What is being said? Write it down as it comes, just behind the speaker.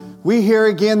We hear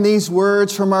again these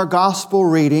words from our gospel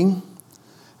reading.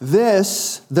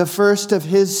 This, the first of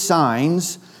his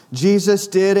signs, Jesus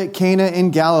did at Cana in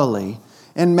Galilee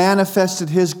and manifested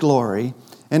his glory,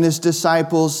 and his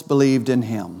disciples believed in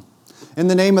him. In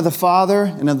the name of the Father,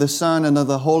 and of the Son, and of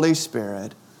the Holy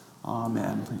Spirit.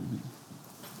 Amen.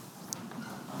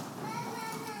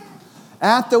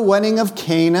 At the wedding of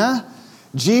Cana,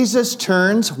 Jesus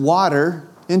turns water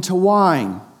into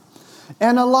wine,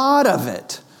 and a lot of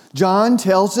it. John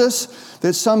tells us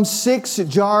that some 6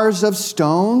 jars of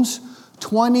stones,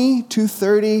 20 to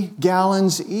 30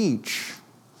 gallons each.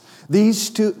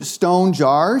 These 2 stone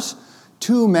jars,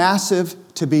 too massive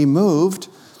to be moved,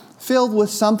 filled with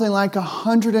something like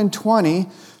 120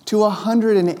 to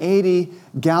 180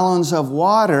 gallons of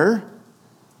water,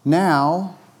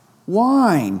 now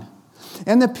wine.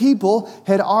 And the people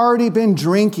had already been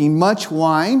drinking much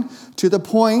wine to the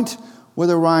point where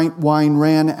the wine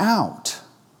ran out.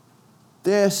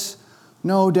 This,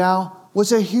 no doubt,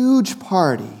 was a huge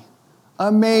party,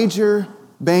 a major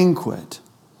banquet.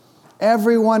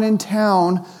 Everyone in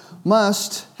town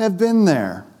must have been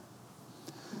there.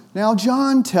 Now,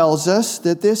 John tells us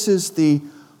that this is the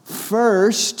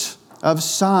first of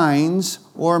signs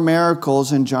or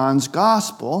miracles in John's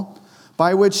gospel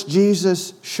by which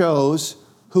Jesus shows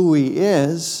who he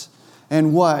is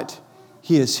and what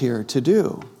he is here to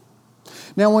do.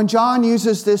 Now, when John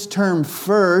uses this term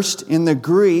first in the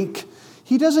Greek,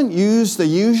 he doesn't use the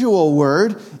usual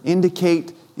word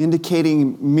indicating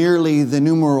merely the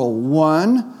numeral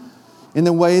 1 in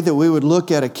the way that we would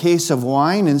look at a case of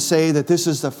wine and say that this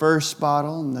is the first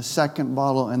bottle and the second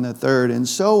bottle and the third and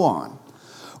so on.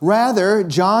 Rather,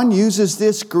 John uses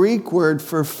this Greek word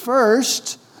for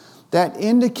first that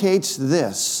indicates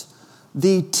this,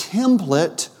 the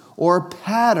template or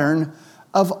pattern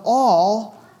of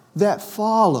all that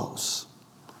follows.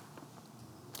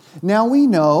 Now we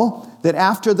know that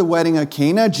after the wedding of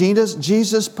Cana,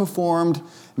 Jesus performed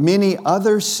many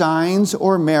other signs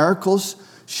or miracles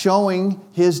showing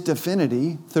his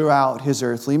divinity throughout his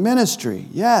earthly ministry.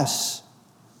 Yes.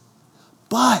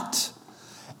 But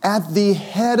at the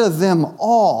head of them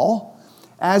all,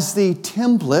 as the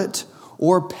template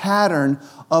or pattern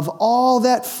of all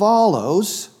that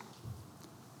follows,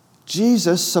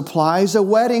 Jesus supplies a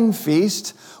wedding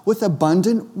feast with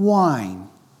abundant wine.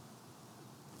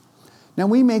 Now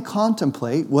we may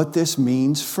contemplate what this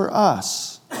means for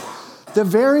us. The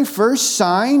very first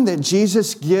sign that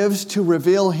Jesus gives to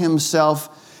reveal himself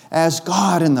as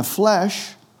God in the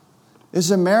flesh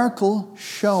is a miracle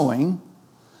showing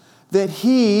that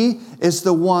he is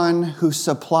the one who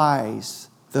supplies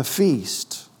the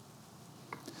feast.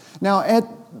 Now, at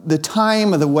the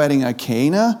time of the wedding of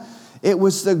Cana, it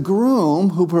was the groom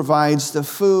who provides the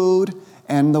food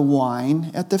and the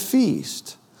wine at the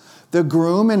feast. The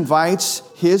groom invites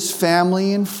his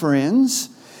family and friends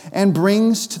and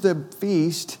brings to the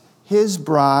feast his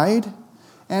bride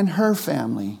and her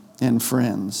family and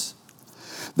friends.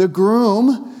 The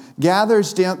groom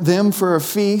gathers them for a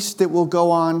feast that will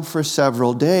go on for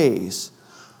several days,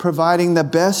 providing the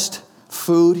best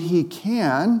food he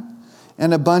can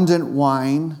and abundant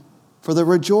wine for the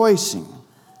rejoicing.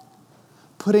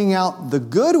 Putting out the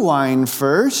good wine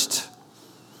first,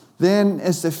 then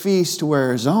as the feast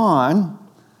wears on,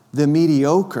 the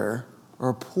mediocre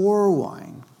or poor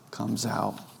wine comes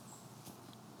out.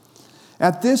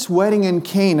 At this wedding in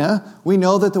Cana, we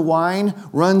know that the wine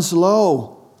runs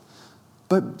low,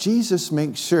 but Jesus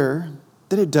makes sure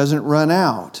that it doesn't run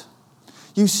out.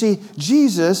 You see,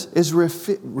 Jesus is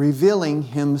revealing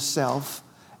himself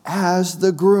as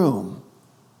the groom.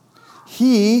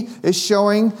 He is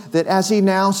showing that as he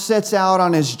now sets out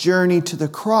on his journey to the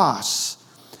cross,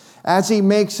 as he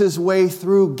makes his way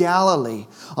through Galilee,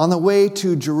 on the way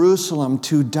to Jerusalem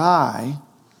to die,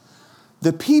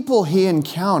 the people he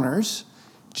encounters,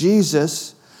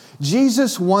 Jesus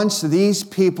wants these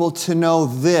people to know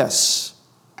this: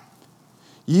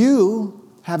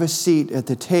 you have a seat at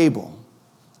the table.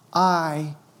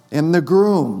 I am the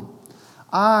groom.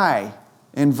 I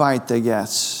invite the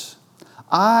guests.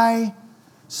 I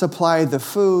supply the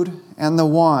food and the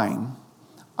wine.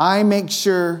 I make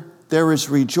sure there is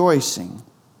rejoicing,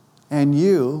 and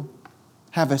you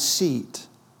have a seat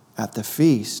at the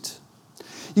feast.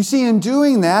 You see, in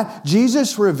doing that,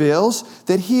 Jesus reveals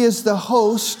that he is the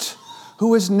host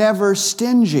who is never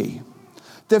stingy.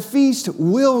 The feast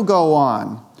will go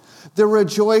on. The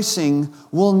rejoicing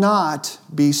will not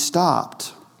be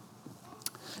stopped.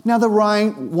 Now, the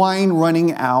wine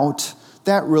running out,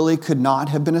 that really could not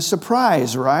have been a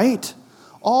surprise, right?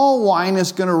 All wine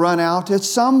is going to run out at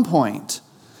some point.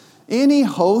 Any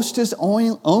host is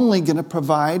only going to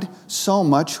provide so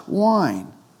much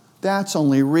wine. That's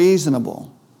only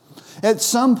reasonable. At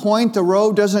some point, the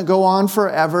road doesn't go on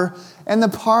forever, and the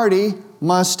party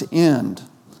must end.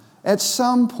 At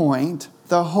some point,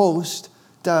 the host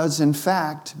does, in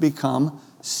fact, become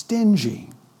stingy.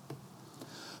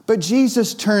 But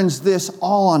Jesus turns this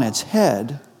all on its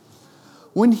head.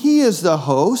 When He is the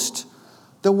host,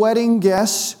 the wedding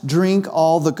guests drink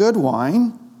all the good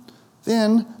wine.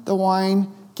 Then the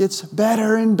wine gets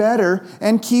better and better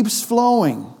and keeps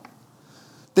flowing.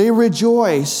 They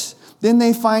rejoice. Then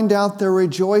they find out their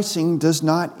rejoicing does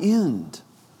not end.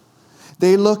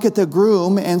 They look at the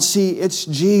groom and see it's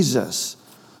Jesus,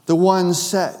 the one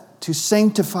set to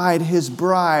sanctify His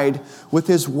bride with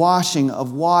His washing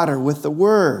of water with the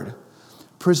Word,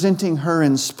 presenting her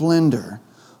in splendor,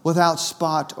 without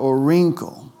spot or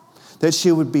wrinkle, that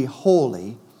she would be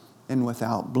holy and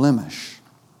without blemish.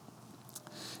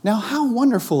 Now, how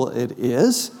wonderful it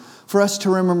is for us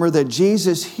to remember that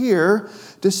Jesus here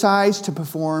decides to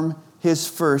perform His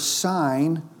first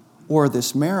sign, or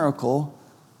this miracle,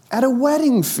 at a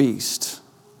wedding feast.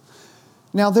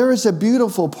 Now, there is a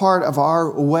beautiful part of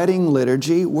our wedding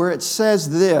liturgy where it says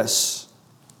this: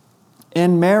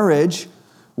 in marriage,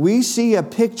 we see a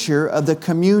picture of the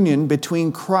communion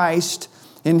between Christ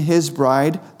and His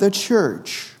bride, the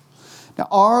church. Now,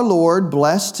 our Lord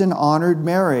blessed and honored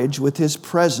marriage with His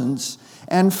presence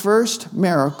and first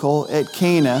miracle at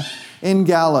Cana in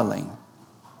Galilee.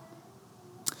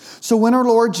 So when our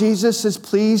Lord Jesus is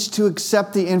pleased to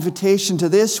accept the invitation to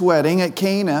this wedding at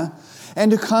Cana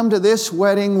and to come to this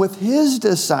wedding with His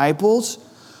disciples,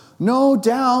 no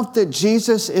doubt that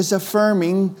Jesus is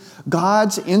affirming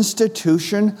God's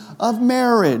institution of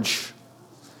marriage.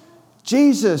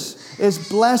 Jesus is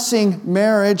blessing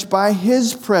marriage by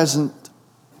His presence.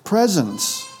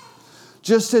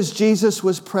 Just as Jesus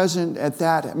was present at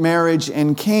that marriage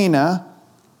in Cana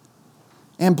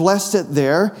and blessed it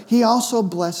there, He also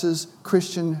blesses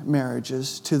Christian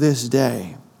marriages to this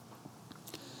day.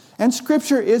 And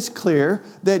Scripture is clear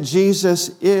that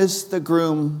Jesus is the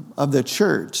groom of the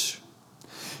church.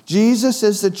 Jesus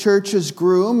is the church's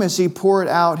groom as He poured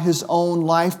out His own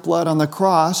lifeblood on the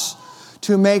cross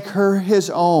to make her His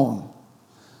own.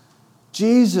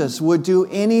 Jesus would do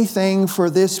anything for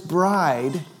this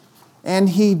bride, and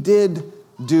He did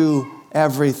do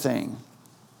everything.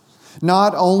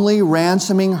 Not only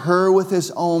ransoming her with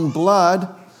His own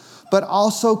blood, but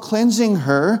also cleansing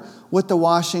her with the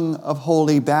washing of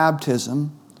holy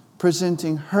baptism,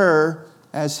 presenting her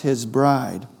as His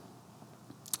bride.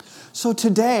 So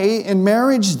today, in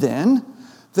marriage then,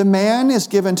 the man is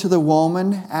given to the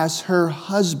woman as her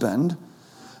husband,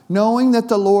 knowing that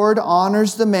the Lord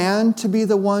honors the man to be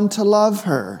the one to love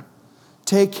her,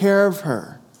 take care of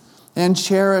her, and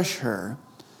cherish her,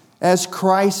 as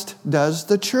Christ does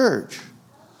the church.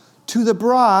 To the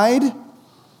bride,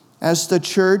 as the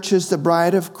church is the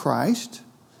bride of Christ,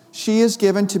 she is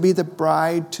given to be the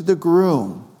bride to the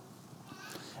groom.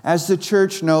 As the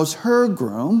church knows her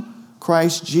groom,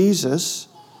 Christ Jesus,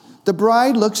 the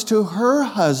bride looks to her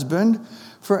husband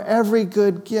for every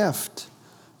good gift,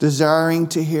 desiring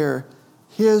to hear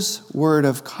His word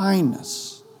of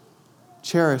kindness,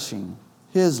 cherishing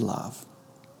His love.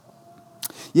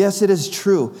 Yes, it is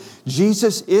true.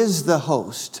 Jesus is the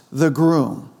host, the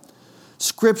groom.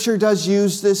 Scripture does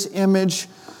use this image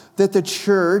that the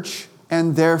church,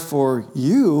 and therefore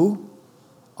you,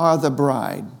 are the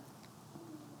bride.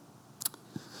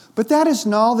 But that is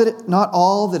not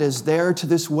all that is there to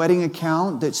this wedding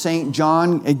account that St.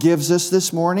 John gives us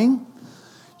this morning.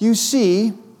 You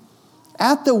see,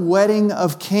 at the wedding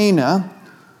of Cana,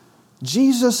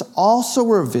 Jesus also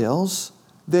reveals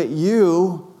that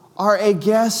you are a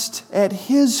guest at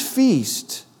His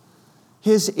feast,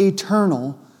 His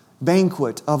eternal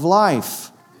banquet of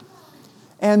life.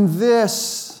 And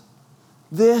this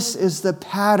is the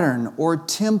pattern or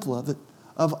template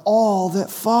of all that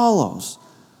follows.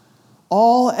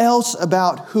 All else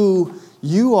about who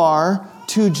you are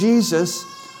to Jesus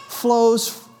flows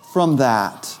from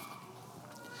that.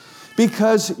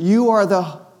 Because He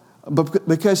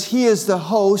is the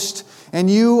host and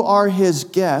you are His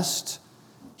guest,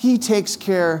 He takes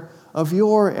care of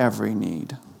your every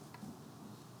need.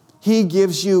 He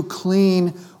gives you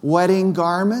clean wedding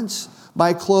garments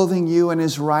by clothing you in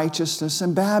His righteousness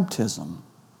and baptism.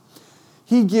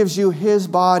 He gives you His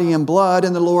body and blood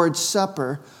in the Lord's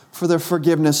Supper for the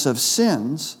forgiveness of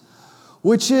sins,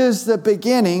 which is the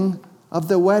beginning of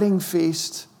the wedding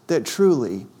feast that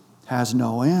truly has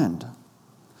no end.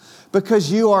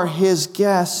 Because you are His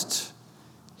guest,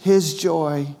 His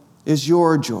joy is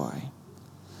your joy.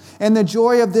 And the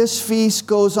joy of this feast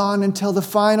goes on until the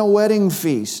final wedding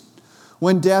feast,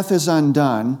 when death is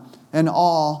undone and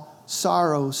all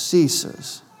sorrow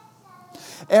ceases.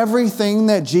 Everything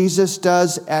that Jesus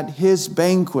does at his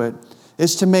banquet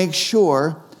is to make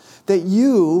sure that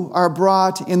you are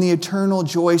brought in the eternal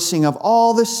rejoicing of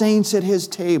all the saints at his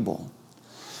table.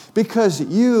 Because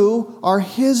you are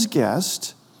his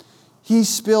guest, he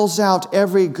spills out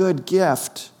every good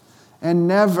gift, and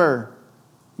never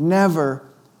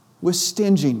with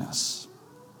stinginess.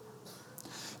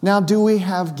 Now, do we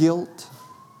have guilt?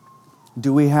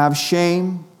 Do we have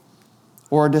shame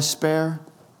or despair?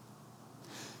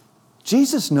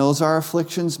 Jesus knows our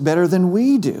afflictions better than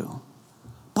we do.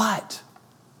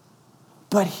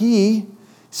 But he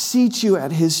seats you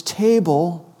at his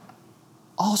table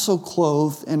also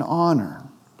clothed in honor,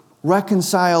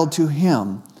 reconciled to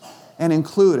him, and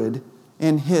included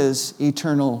in his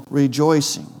eternal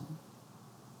rejoicing.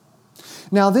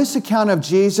 Now, this account of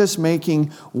Jesus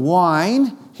making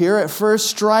wine here at first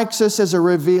strikes us as a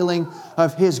revealing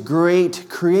of his great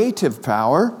creative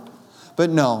power. But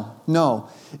no,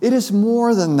 it is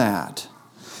more than that.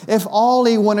 If all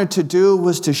he wanted to do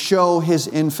was to show his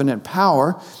infinite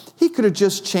power, he could have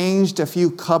just changed a few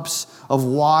cups of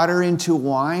water into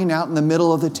wine out in the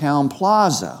middle of the town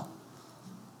plaza.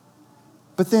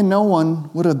 But then no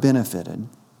one would have benefited.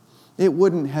 It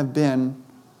wouldn't have been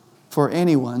for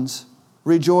anyone's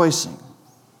rejoicing.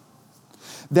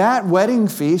 That wedding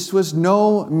feast was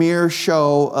no mere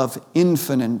show of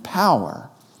infinite power.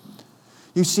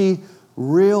 You see,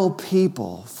 real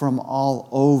people from all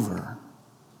over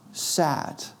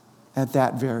sat at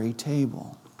that very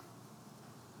table.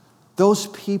 Those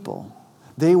people,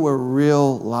 they were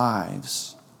real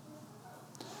lives.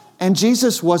 And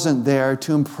Jesus wasn't there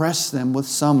to impress them with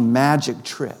some magic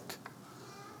trick.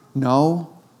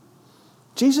 No,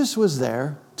 Jesus was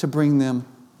there to bring them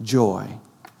joy.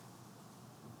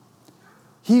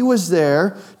 He was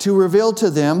there to reveal to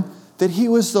them that he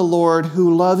was the Lord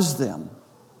who loves them,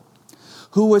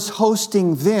 who was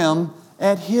hosting them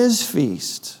at his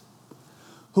feast,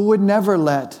 who would never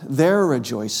let their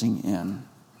rejoicing in.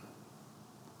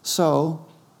 So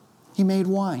he made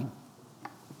wine.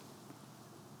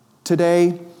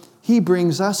 Today, he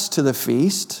brings us to the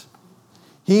feast.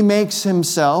 He makes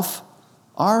himself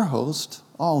our host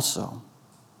also.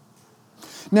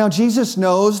 Now, Jesus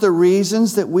knows the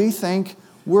reasons that we think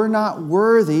we're not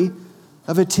worthy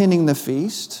of attending the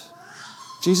feast.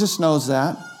 Jesus knows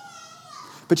that.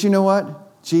 But you know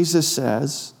what? Jesus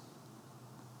says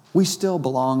we still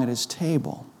belong at his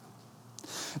table.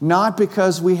 Not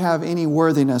because we have any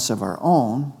worthiness of our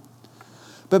own,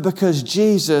 but because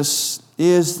Jesus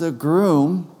is the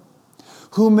groom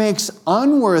who makes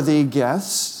unworthy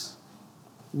guests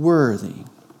worthy.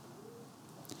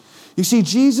 You see,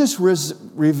 Jesus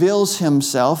reveals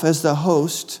himself as the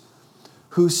host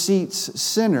who seats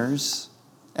sinners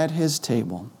at his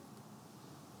table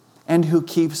and who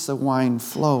keeps the wine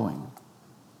flowing,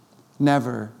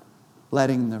 never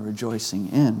letting the rejoicing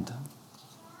end.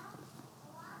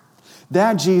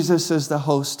 That Jesus is the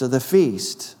host of the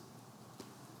feast.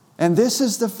 And this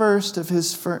is the first of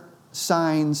his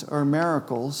signs or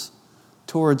miracles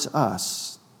towards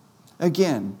us.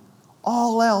 Again,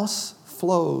 all else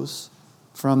flows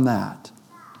from that.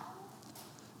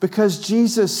 Because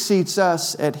Jesus seats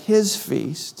us at his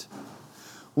feast,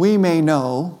 we may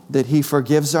know that he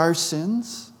forgives our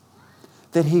sins,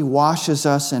 that he washes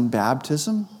us in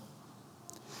baptism,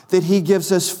 that he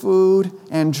gives us food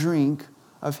and drink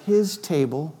of his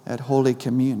table at Holy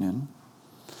Communion.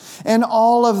 And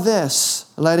all of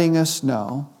this letting us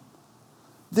know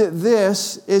that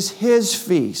this is his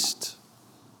feast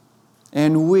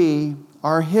and we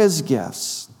are his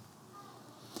guests.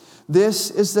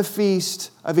 This is the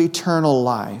feast of eternal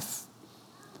life.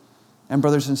 And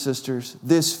brothers and sisters,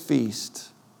 this feast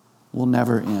will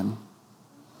never end.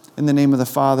 In the name of the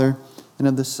Father, and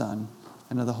of the Son,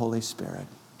 and of the Holy Spirit.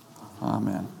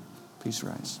 Amen. Please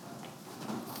rise.